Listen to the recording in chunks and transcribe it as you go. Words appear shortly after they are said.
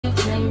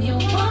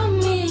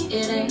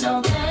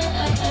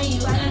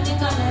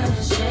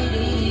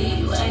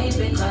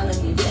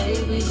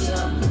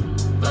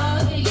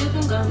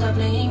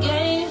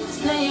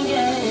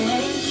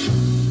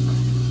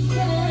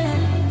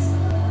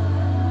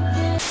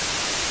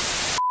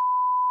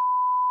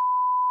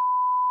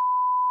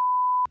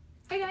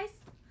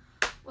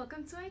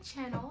welcome to my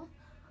channel.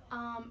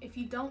 If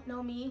you don't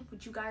know me,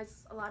 which a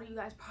lot of you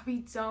guys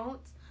probably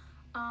don't,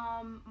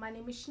 my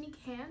name is Shanique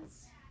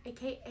Hans,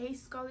 aka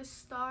Scarlet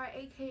Star,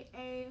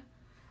 aka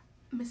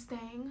Miss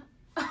Thang.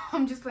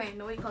 I'm just playing,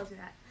 nobody calls me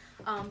that.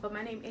 But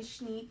my name is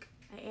Shanique.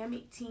 I am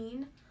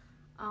 18.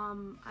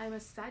 I'm a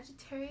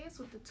Sagittarius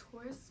with the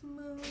Taurus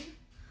moon.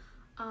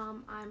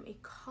 I'm a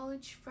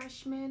college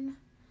freshman.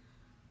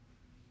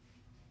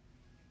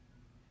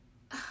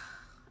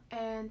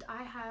 And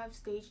I have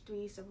stage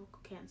 3 cervical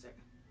cancer.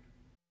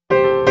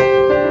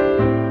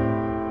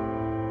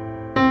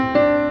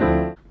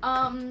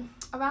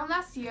 Around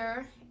last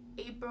year,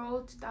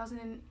 April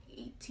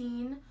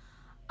 2018,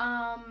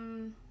 I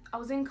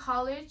was in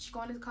college,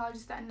 going to college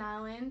in Staten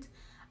Island.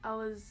 I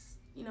was,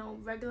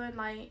 regular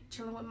night,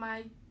 chilling with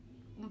my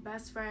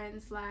best friend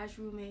 /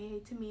 roommate. Hey,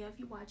 Tamia, if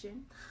you're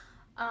watching.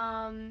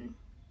 And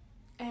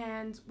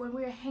when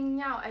we were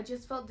hanging out, I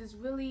just felt this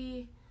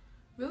really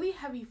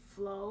heavy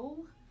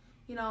flow,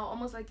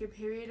 almost like your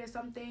period or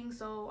something.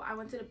 So I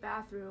went to the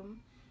bathroom,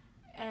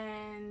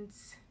 and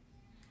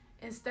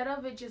instead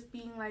of it just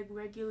being like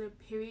regular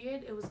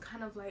period, it was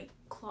kind of like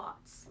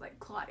clots, like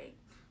clotting,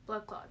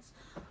 blood clots,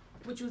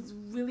 which was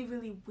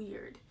really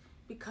weird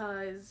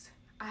because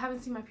I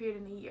haven't seen my period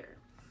in a year.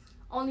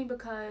 Only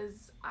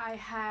because I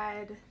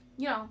had,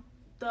 the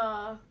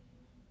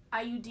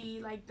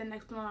IUD, like the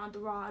next one on the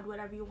rod,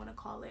 whatever you want to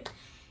call it,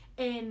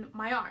 in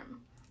my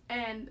arm.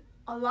 And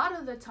a lot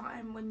of the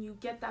time when you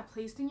get that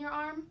placed in your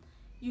arm,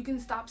 you can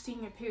stop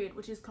seeing your period,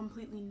 which is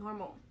completely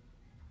normal.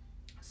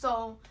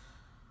 So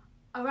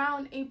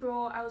around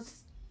April, I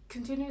was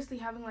continuously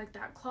having like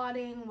that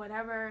clotting,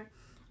 whatever.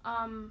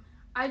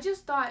 I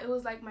just thought it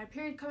was like my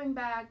period coming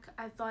back.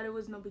 I thought it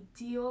was no big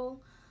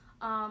deal.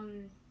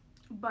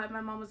 But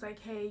my mom was like,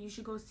 hey, you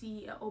should go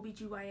see an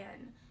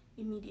OBGYN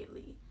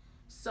immediately.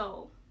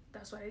 So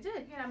that's what I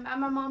did. Yeah, I'm at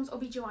my mom's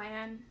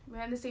OBGYN,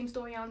 ran the same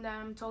story on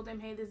them, told them,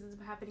 hey, this has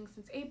been happening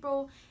since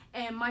April.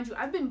 And mind you,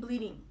 I've been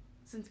bleeding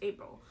since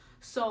April.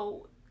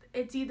 So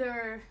it's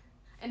either,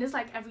 and it's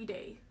like every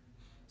day.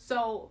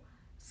 So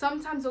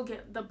sometimes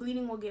the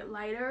bleeding will get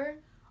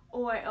lighter,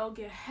 or it'll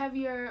get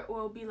heavier, or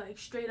it'll be like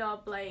straight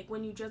up like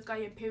when you just got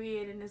your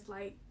period and it's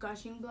like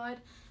gushing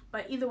blood.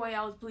 But either way,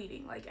 I was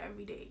bleeding like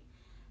every day.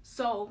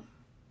 So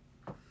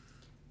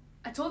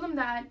I told them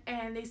that,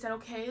 and they said,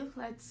 okay,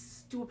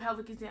 let's do a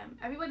pelvic exam.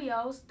 Everybody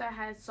else that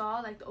had saw,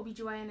 like the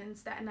OBGYN in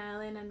Staten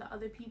Island and the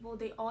other people,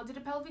 they all did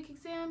a pelvic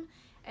exam,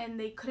 and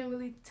they couldn't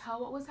really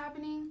tell what was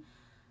happening.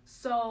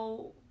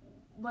 So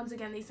once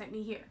again, they sent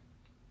me here.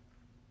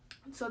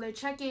 So they're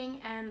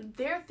checking, and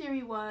their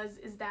theory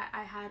is that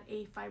I had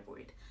a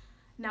fibroid.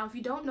 Now, if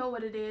you don't know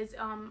what it is,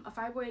 a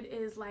fibroid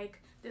is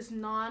like this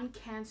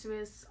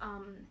non-cancerous,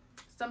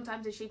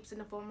 sometimes it shapes in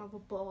the form of a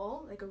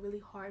ball, like a really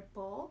hard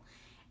ball,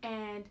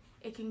 and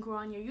it can grow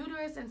on your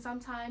uterus, and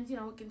sometimes, it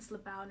can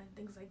slip out and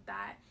things like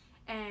that.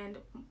 And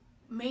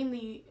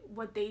mainly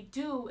what they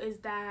do is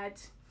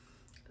that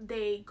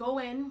they go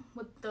in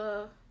with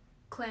the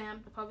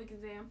clamp, the pelvic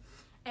exam,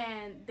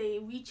 and they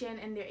reach in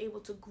and they're able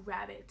to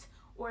grab it.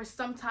 Or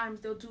sometimes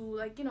they'll do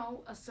like,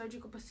 a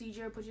surgical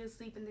procedure, put you to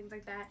sleep and things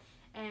like that,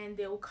 and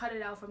they'll cut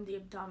it out from the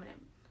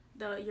abdomen,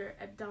 your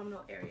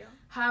abdominal area.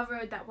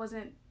 However, that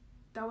wasn't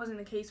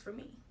the case for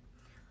me.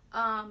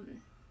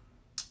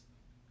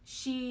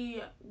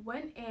 She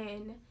went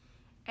in,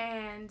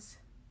 and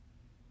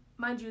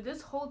mind you,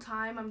 this whole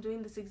time I'm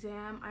doing this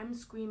exam, I'm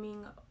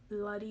screaming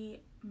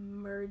bloody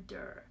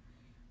murder.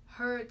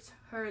 Hurts.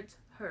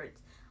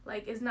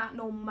 Like, it's not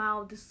no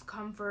mild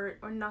discomfort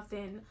or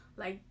nothing.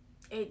 Like,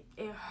 it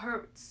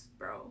hurts,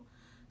 bro.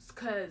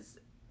 Because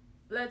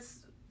let's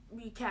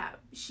recap.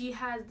 She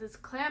has this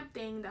clamp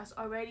thing that's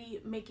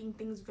already making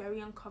things very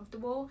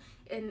uncomfortable,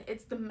 and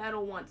it's the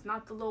metal ones,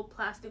 not the little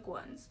plastic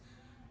ones.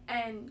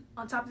 And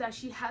on top of that,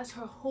 she has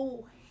her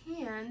whole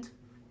hand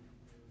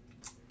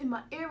in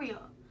my area.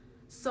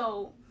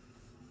 So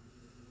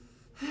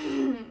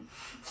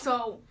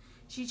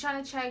she's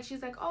trying to check.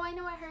 She's like, oh, I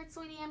know it hurts,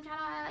 sweetie. I'm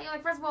trying to,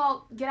 like, first of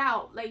all, get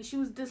out. Like, she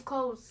was this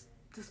close.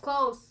 That's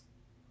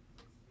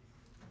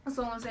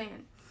all I'm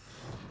saying.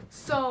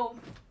 So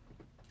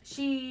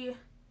she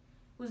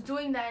was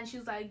doing that, and she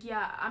was like,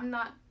 yeah, I'm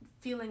not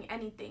feeling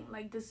anything.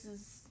 Like, this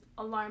is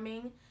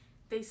alarming.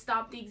 They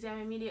stopped the exam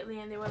immediately,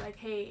 and they were like,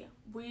 hey,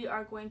 we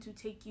are going to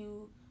take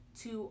you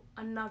to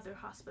another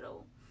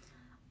hospital.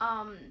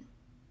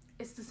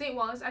 It's the same,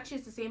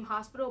 it's the same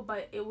hospital,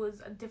 but it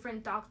was a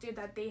different doctor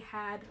that they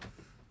had.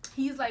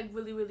 He's like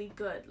really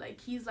good.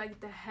 Like, he's like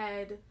the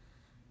head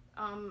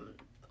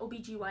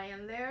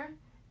OBGYN there,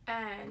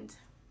 and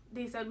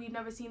they said, we've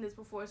never seen this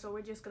before, so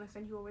we're just gonna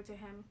send you over to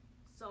him.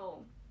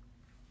 So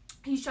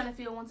he's trying to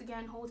feel, once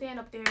again, hold hand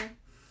up there.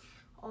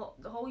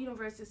 The whole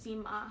universe has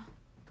seen my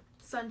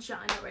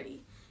sunshine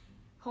already.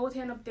 Hold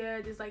hand up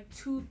there. There's like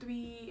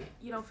 2-3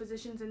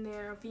 physicians in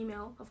there,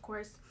 female of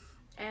course,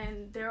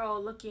 and they're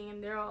all looking,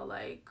 and they're all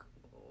like,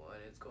 what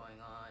is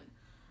going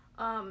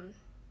on?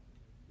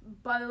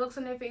 By the looks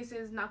on their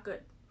faces, not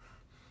good.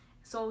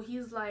 So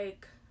he's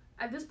like,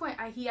 at this point,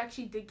 he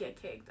actually did get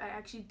kicked. I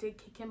actually did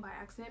kick him by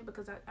accident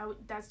because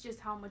that's just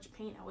how much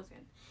pain I was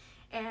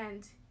in.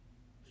 And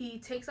he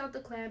takes out the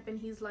clamp and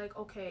he's like,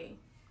 okay,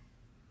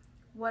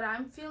 what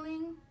I'm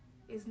feeling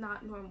is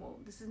not normal.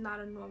 This is not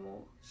a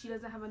normal, she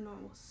doesn't have a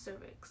normal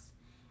cervix.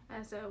 And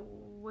I said,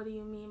 what do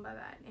you mean by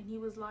that? And he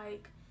was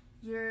like,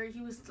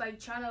 he was like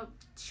trying to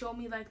show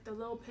me like the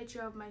little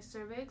picture of my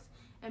cervix,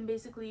 and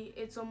basically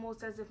it's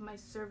almost as if my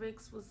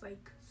cervix was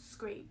like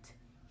scraped.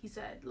 He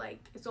said,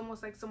 like, it's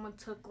almost like someone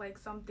took like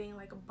something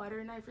like a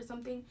butter knife or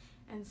something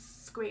and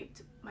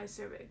scraped my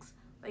cervix.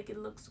 Like, it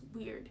looks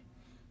weird.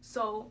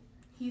 So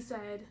he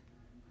said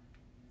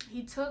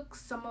he took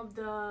some of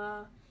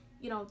the,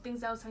 you know,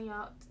 things that I was telling you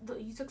out.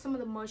 He took some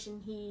of the mush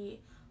and he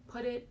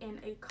put it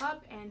in a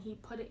cup and he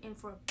put it in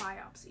for a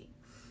biopsy.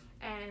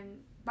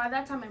 And by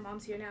that time, my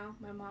mom's here now.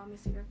 My mom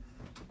is here.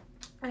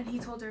 And he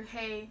told her,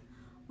 hey,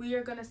 we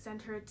are going to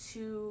send her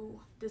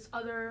to this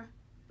other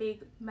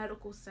big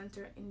medical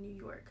center in New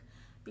York,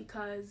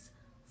 because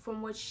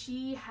from what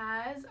she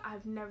has,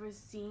 I've never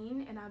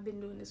seen, and I've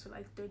been doing this for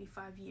like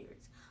 35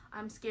 years.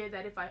 I'm scared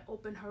that if I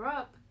open her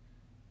up,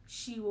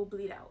 she will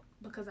bleed out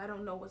because I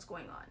don't know what's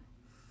going on.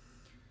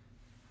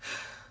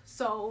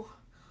 So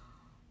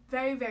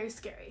very, very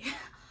scary.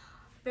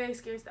 Very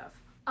scary stuff.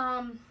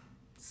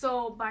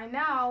 So by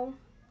now,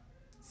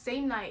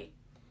 same night,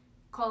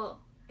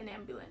 call an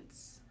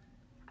ambulance.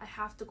 I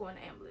have to go in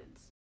an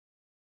ambulance.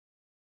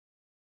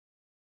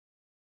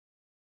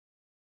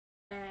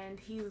 And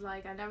he's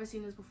like, I've never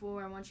seen this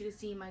before. I want you to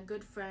see my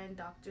good friend,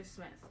 Dr.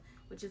 Smith,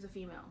 which is a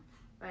female,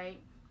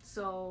 right?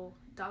 So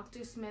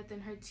Dr. Smith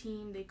and her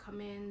team, they come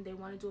in, they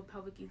want to do a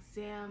pelvic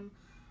exam.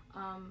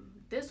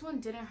 This one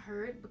didn't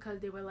hurt because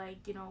they were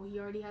like, you know, he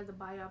already has a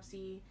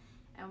biopsy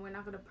and we're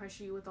not going to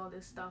pressure you with all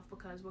this stuff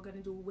because we're going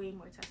to do way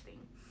more testing.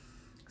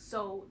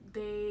 So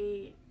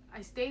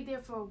I stayed there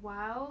for a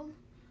while,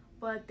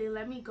 but they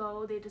let me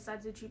go. They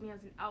decided to treat me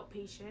as an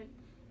outpatient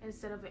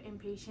instead of an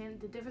inpatient.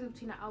 The difference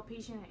between an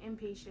outpatient and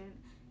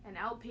an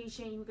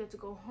outpatient, you get to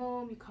go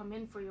home, you come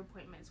in for your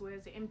appointments,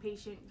 whereas an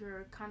inpatient,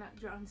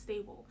 you're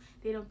unstable.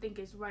 They don't think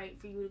it's right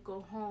for you to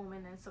go home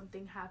and then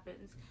something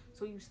happens,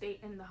 so you stay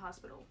in the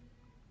hospital.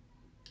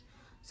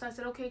 So I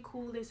said, okay,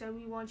 cool. They said,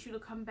 we want you to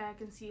come back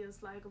and see us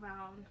like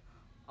around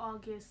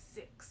August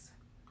 6th.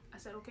 I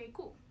said, okay,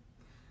 cool.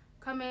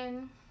 Come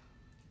in,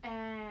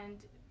 and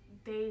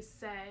they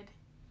said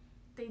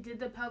they did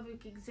the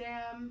pelvic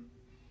exam,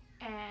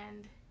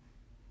 and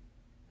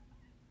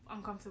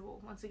uncomfortable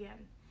once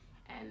again.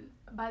 And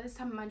by this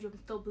time, mind you, I'm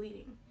still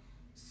bleeding.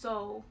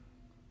 So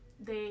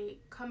they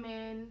come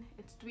in,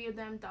 it's 3 of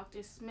them,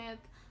 Dr. Smith,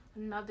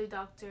 another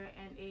doctor,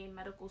 and a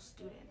medical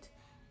student.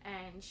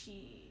 And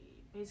she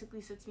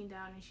basically sits me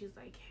down and she's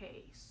like,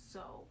 hey,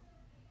 so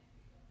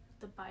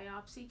the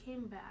biopsy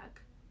came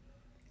back,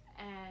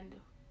 and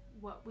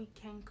what we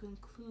can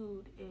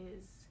conclude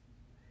is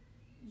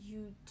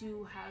you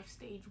do have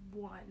stage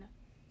 1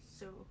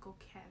 cervical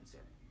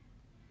cancer.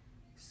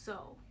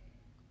 So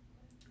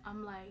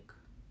I'm like,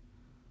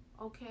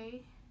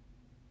 okay,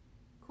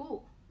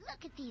 cool.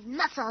 Look at these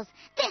muscles.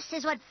 This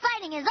is what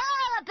fighting is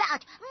all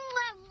about.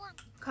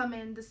 Come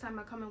in, this time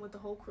I come in with the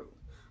whole crew.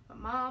 My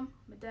mom,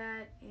 my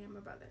dad, and my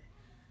brother.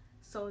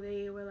 So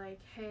they were like,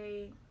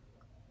 hey,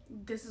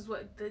 this is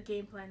what the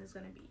game plan is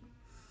going to be.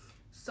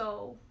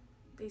 So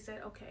they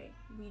said, okay,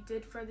 we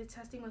did further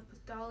testing with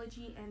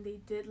pathology, and they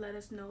did let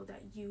us know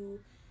that you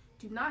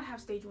do not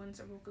have stage 1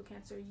 cervical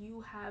cancer.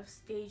 You have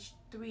stage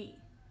 3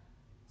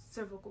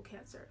 cervical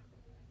cancer.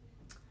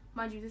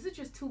 Mind you, this is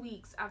just 2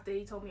 weeks after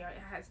they told me I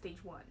had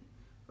stage 1,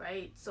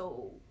 right?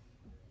 So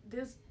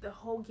the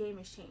whole game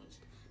has changed,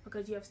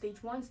 because you have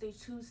stage 1,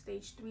 stage 2,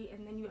 stage 3,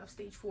 and then you have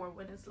stage 4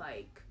 when it's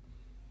like,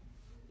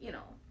 you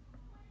know.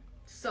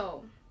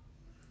 So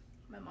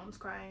my mom's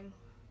crying.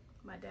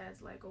 My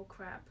dad's like, oh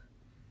crap.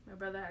 My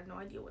brother had no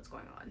idea what's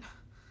going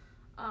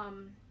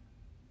on.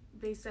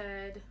 They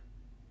said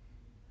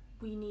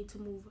we need to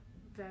move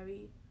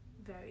very,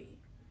 very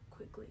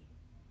quickly.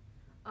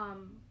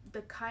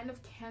 The kind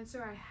of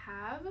cancer I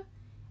have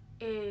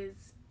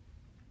is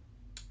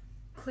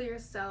clear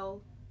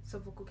cell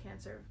cervical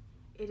cancer.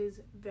 It is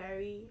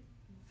very,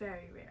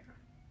 very rare,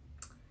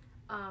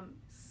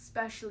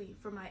 especially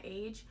for my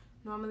age.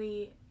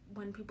 Normally,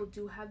 when people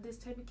do have this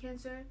type of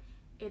cancer,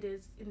 it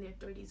is in their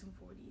 30s and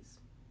 40s.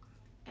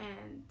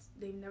 And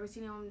they've never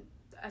seen it on,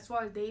 as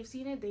far as they've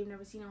seen it, they've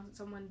never seen it on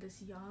someone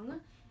this young,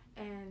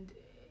 and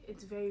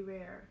it's very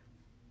rare.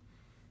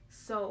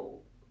 So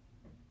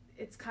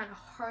it's kind of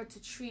hard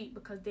to treat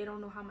because they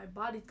don't know how my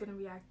body's going to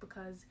react,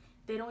 because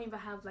they don't even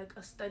have like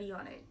a study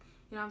on it.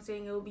 You know what I'm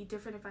saying? It would be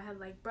different if I had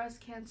like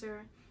breast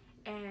cancer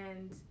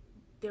and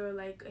they were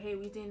like, hey,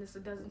 we've done this a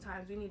dozen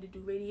times. We need to do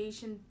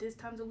radiation this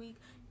times a week,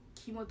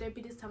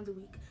 chemotherapy this times a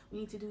week. We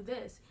need to do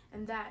this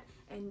and that,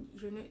 and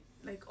you're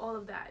like all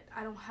of that.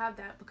 I don't have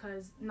that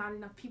because not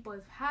enough people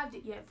have had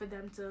it yet for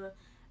them to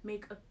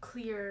make a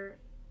clear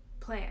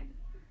plan.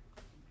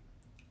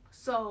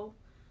 So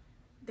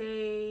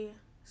they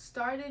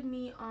started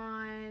me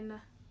on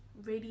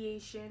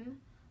radiation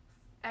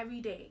every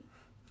day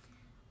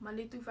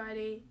Monday through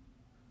Friday,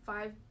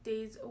 5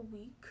 days a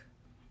week,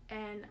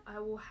 and I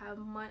will have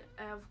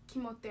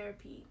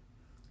chemotherapy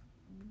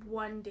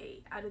 1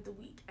 day out of the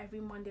week. Every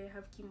Monday I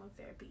have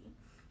chemotherapy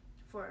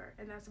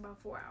and that's about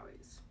 4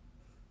 hours.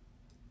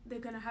 They're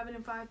gonna have it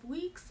in 5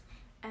 weeks,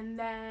 and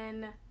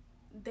then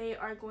they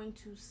are going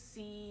to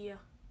see,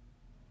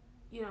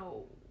 you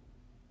know,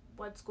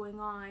 what's going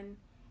on,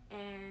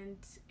 and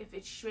if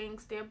it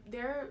shrinks,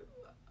 their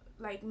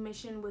like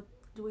mission with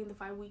doing the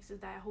 5 weeks is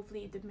that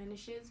hopefully it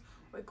diminishes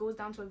or it goes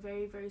down to a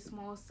very, very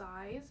small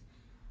size,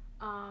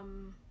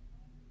 and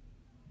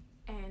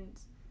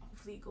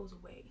hopefully it goes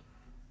away.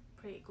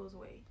 Pray it goes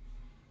away.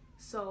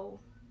 So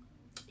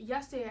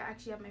yesterday I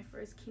actually had my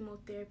first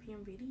chemotherapy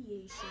and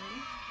radiation.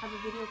 I have a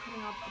video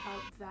coming up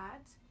about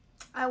that.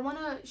 I want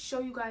to show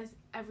you guys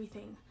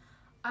everything.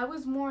 I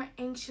was more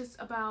anxious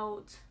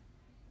about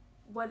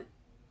what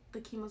the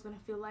chemo is going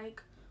to feel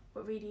like,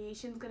 what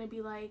radiation is going to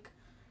be like,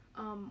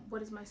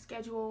 what is my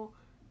schedule,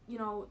 you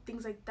know,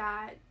 things like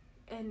that,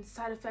 and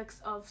side effects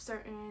of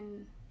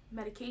certain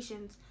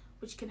medications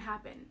which can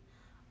happen.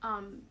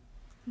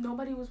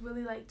 Nobody was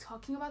really like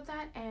talking about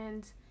that,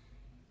 and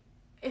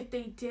if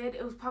they did,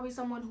 it was probably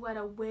someone who had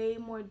a way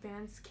more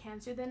advanced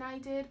cancer than I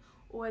did,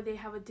 or they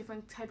have a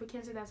different type of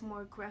cancer that's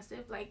more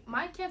aggressive. Like,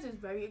 my cancer is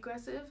very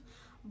aggressive,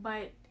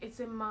 but it's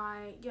in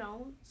my, you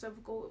know,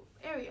 cervical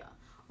area,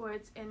 or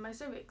it's in my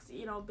cervix,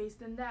 you know,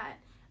 based in that,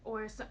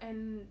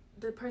 and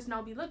the person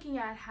I'll be looking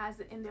at has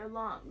it in their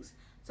lungs.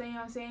 So, you know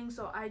what I'm saying?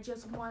 So I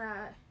just want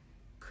to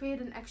create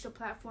an extra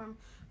platform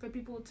for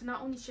people to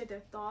not only share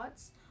their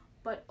thoughts,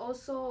 but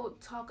also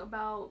talk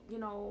about, you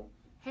know,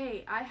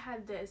 hey, I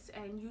had this,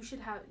 and you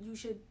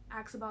should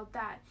ask about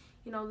that.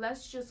 You know,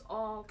 let's just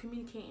all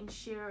communicate and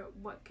share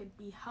what could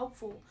be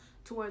helpful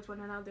towards one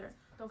another.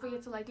 Don't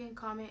forget to like and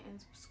comment and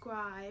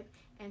subscribe,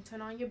 and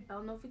turn on your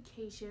bell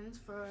notifications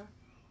for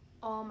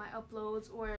all my uploads, or